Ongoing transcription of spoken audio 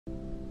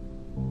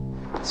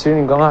其实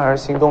你刚刚还是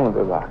心动了，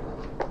对吧？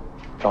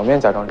表面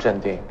假装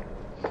镇定，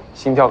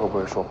心跳可不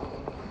会说谎。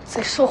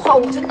再说话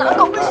我就拿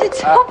高跟鞋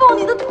敲爆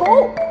你的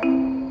头！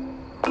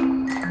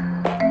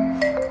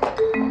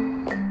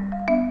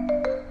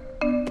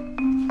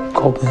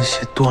高跟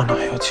鞋断了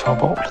还要敲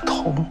爆我的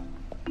头？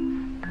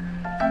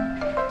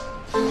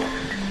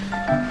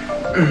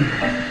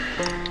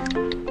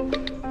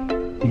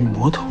女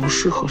魔头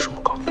适合什么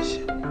高跟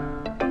鞋？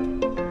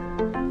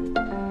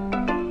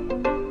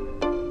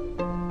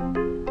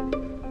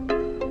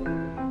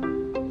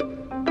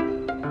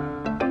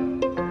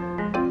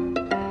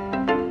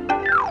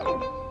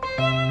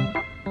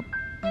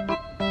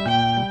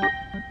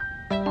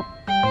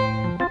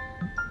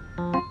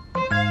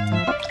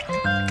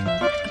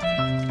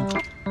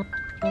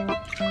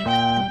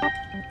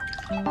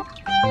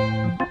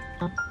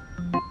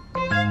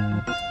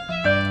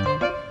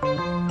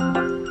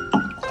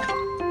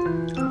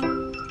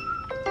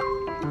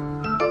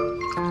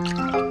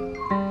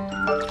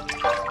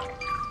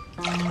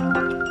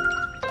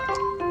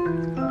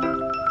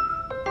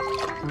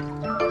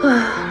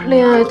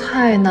恋爱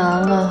太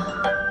难了，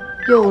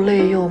又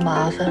累又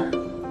麻烦，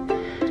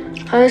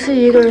还是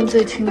一个人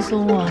最轻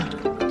松啊。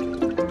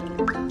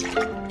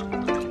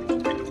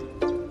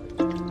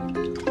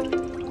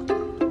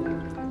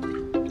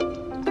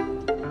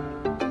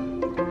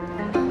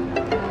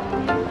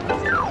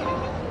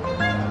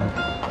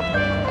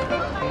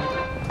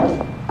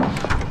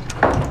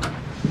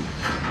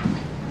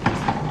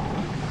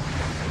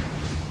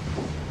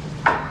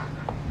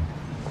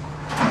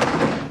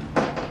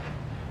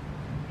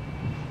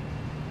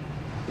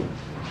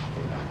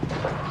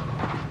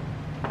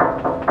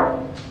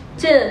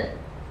进。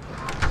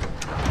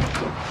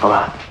老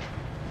板，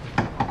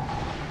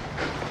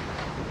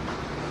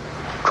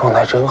状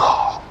态真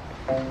好，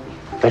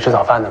没吃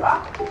早饭的吧？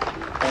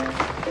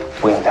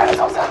我给你带来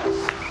早餐。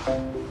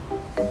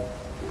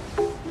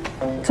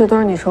这都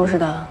是你收拾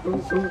的？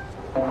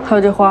还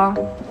有这花，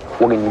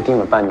我给您订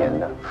了半年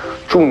的，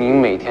祝您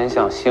每天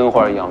像鲜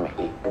花一样美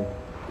丽。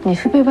你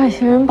是被外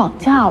星人绑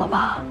架了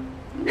吧？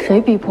谁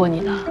逼迫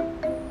你的？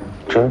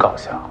真搞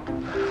笑，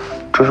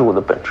这是我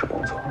的本职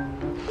工作。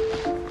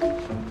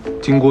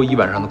经过1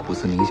晚上的苦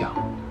思冥想，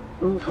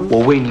我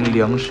为您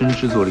量身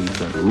制作了一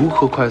份如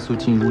何快速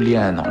进入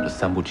恋爱脑的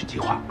3部曲计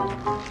划，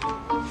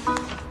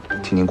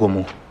请您过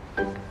目。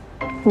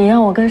你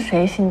让我跟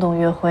谁心动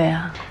约会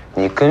啊？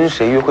你跟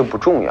谁约会不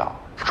重要，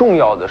重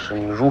要的是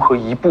你如何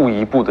一步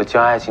一步地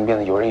将爱情变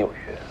得游刃有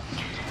余。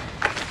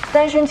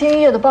单身精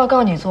液的报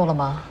告你做了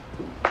吗？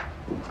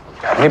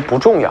那不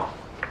重要，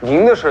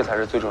您的事才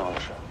是最重要的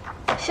事。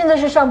现在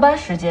是上班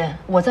时间，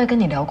我在跟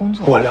你聊工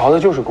作。我聊的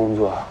就是工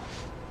作。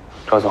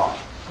赵总，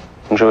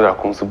你这有点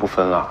公私不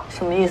分了。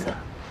什么意思？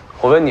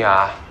我问你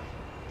啊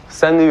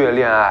，3个月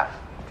恋爱，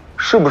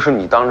是不是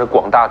你当着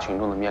广大群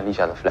众的面立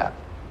下的 flag？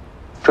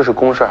 这是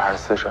公事还是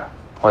私事？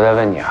我再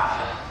问你啊，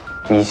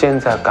你现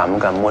在敢不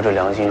敢摸着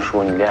良心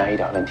说你恋爱一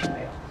点问题没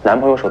有？男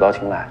朋友手到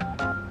擒来？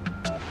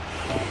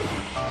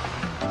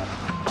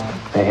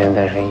那天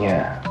单身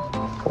夜，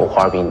我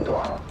花比你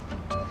多，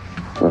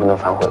你不能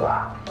反悔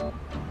吧？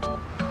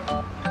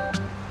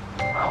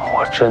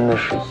我真的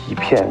是一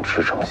片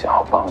赤诚，想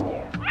要帮你。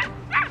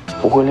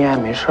不会恋爱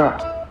没事儿，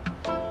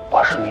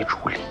我是你助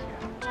理，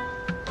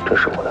这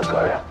是我的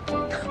责任。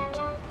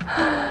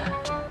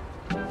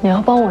你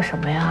要帮我什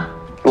么呀？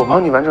我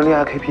帮你完成恋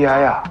爱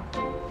KPI 呀。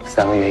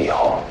3个月以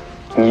后，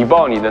你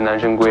抱你的男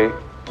神龟，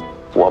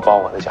我抱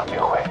我的蒋月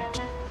辉。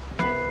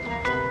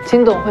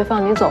金董会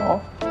放你走？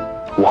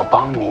我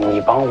帮你，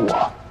你帮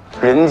我，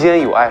人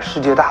间有爱，世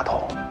界大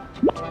同。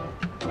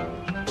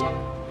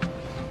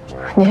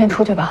你先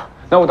出去吧。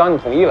那我当你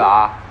同意了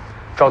啊，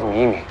赵总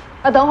英明。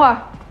啊，等会儿。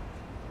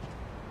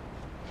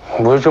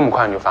你不是这么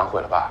快你就反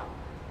悔了吧？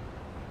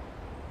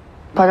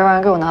把这玩意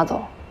儿给我拿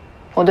走，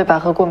我对百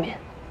合过敏。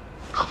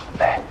好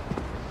嘞，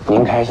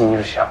您开心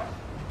就行。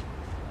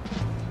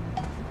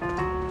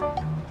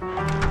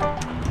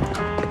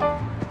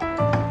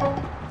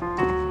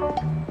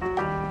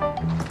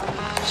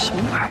什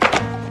么玩意儿？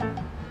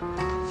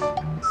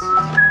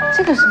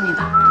这个是你的，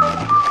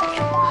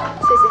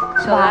谢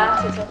谢。手啊，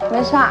谢谢。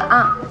没事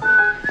啊。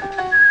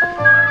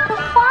这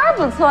花儿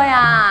不错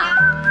呀。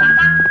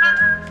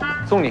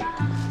送你。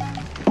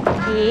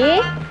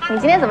咦，你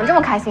今天怎么这么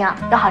开心啊？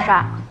有好事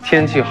儿？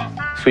天气好，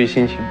所以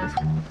心情不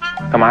错。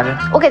干嘛去？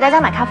我给大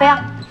家买咖啡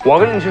啊。我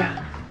跟你去，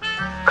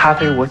咖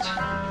啡我请。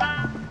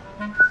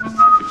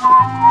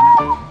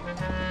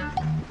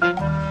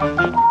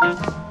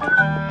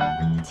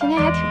今天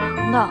还挺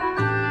忙的。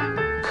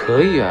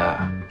可以啊，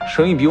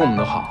生意比我们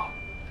的好。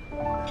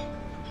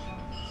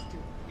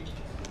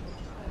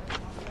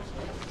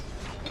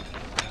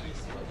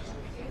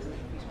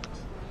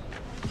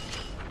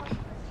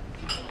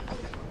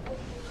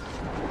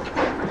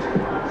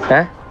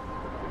哎，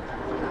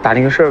打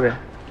听个事儿呗。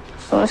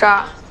什么事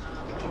儿？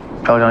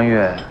赵江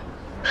月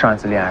上一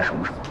次恋爱什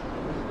么时候？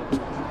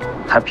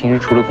他平时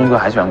除了工作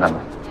还喜欢干嘛？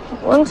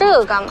问这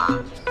个干嘛？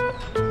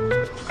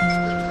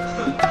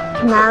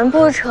难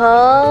不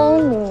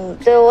成你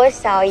对我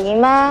小姨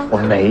吗？我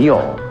没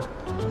有，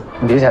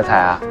你别瞎猜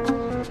啊！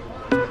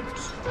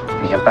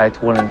你也拜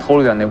托了，你偷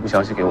了点内部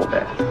消息给我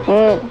呗。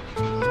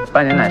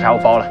半年奶茶我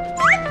包了。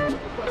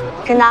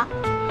真的？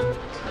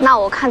那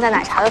我看在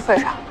奶茶的份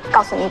上，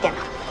告诉你一点吧。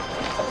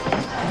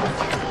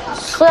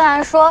虽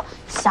然说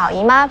小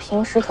姨妈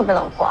平时特别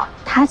冷漠，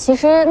她其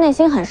实内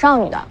心很少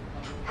女的。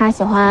她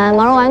喜欢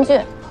毛绒玩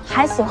具，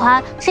还喜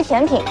欢吃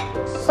甜品。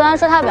虽然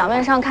说她表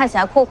面上看起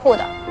来酷酷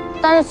的，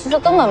但是其实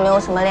根本没有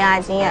什么恋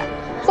爱经验，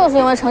就是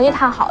因为成绩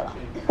太好了，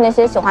那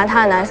些喜欢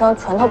她的男生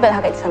全都被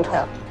她给劝退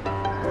了。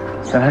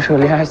原来是个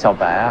恋爱小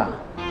白啊！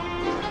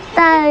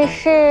但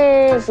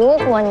是如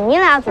果你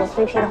俩组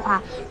CP 的话，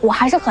我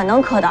还是很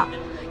认可的，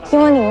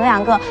因为你们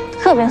两个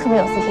特别有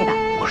CP 感。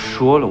我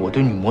说了，我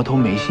对女魔头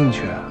没兴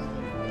趣。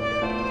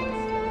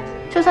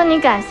就算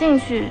你感兴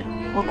趣，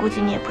我估计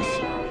你也不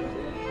行。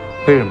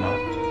为什么？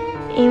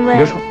因为你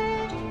别说，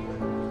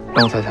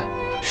让我猜猜，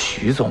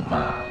徐总嘛。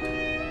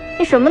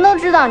你什么都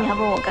知道，你还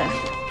问我干什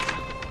么？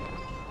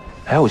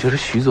哎，我觉得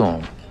徐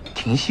总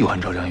挺喜欢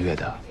赵江月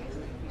的，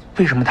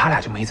为什么他俩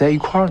就没在一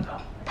块儿呢？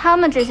他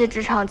们这些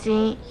职场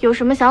精英有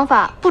什么想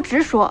法不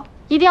直说，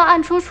一定要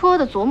暗戳戳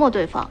的琢磨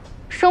对方，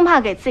生怕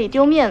给自己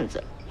丢面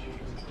子。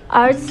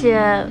而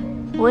且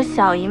我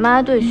小姨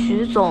妈对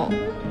徐总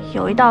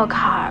有一道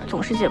坎儿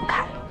总是解不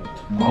开。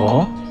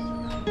哦，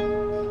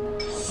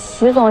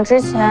徐总之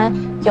前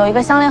有一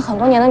个相恋很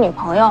多年的女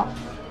朋友，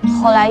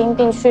后来因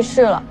病去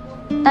世了，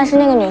但是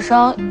那个女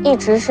生一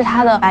直是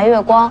他的白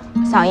月光。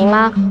小姨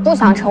妈不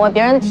想成为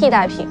别人的替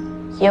代品，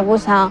也不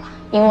想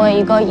因为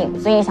一个影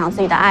子影响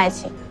自己的爱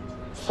情，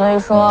所以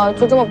说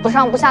就这么不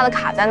上不下的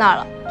卡在那儿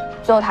了。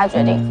最后他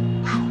决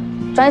定，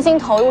专心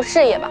投入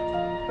事业吧，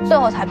最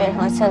后才变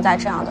成了现在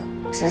这样的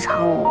职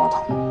场女魔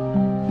头。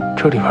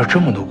这里边这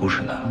么多故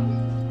事呢。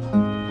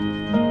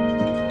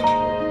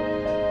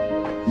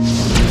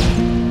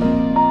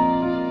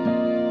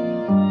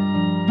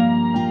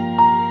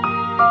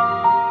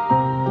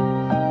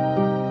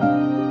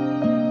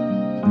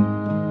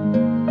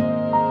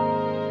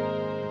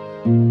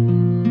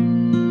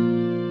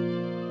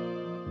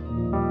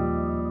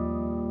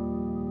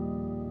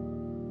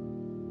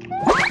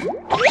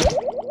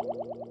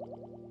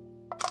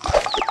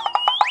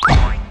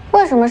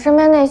为什么身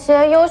边那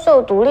些优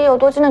秀、独立又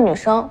多金的女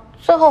生，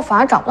最后反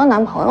而找不到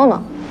男朋友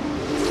呢？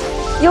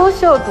优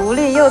秀、独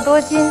立又多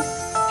金，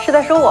是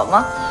在说我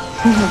吗？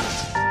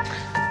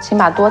请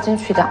把多金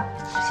去掉，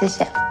谢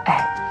谢。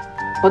哎，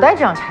不带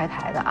这样拆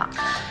台的啊！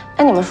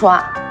哎，你们说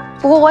啊，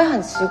不过我也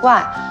很奇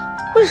怪，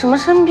为什么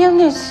身边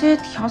那些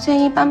条件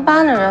一般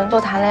般的人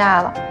都谈恋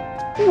爱了，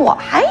我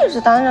还一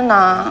直单着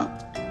呢？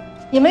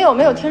你们有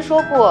没有听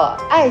说过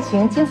爱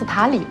情金字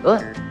塔理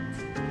论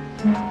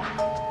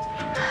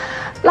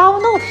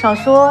？Love Note 上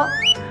说，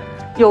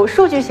有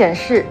数据显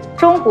示，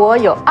中国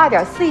有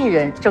2.4亿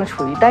人正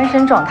处于单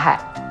身状态。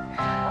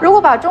如果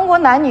把中国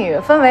男女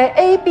分为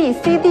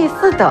A、B、C、D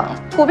 4等，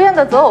普遍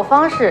的择偶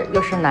方式又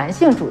是男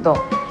性主动，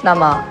那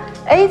么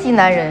A 级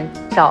男人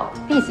找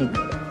B 级女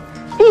人，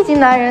 B 级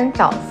男人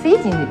找 C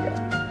级女人，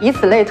以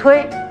此类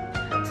推，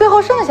最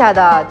后剩下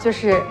的就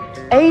是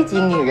A 级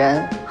女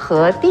人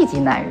和 D 级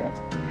男人，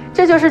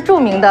这就是著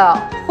名的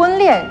婚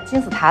恋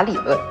金字塔理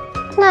论。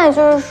那也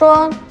就是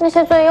说，那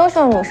些最优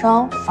秀的女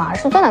生反而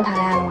是最难谈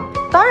恋爱的吗？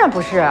当然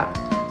不是，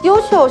优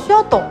秀需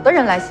要懂的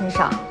人来欣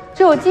赏，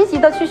只有积极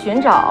的去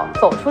寻找，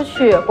走出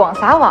去，广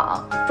撒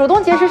网，主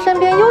动结识身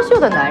边优秀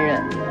的男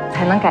人，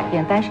才能改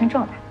变单身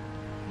状态。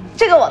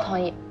这个我同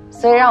意，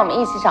所以让我们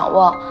一起掌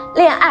握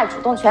恋爱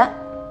主动权。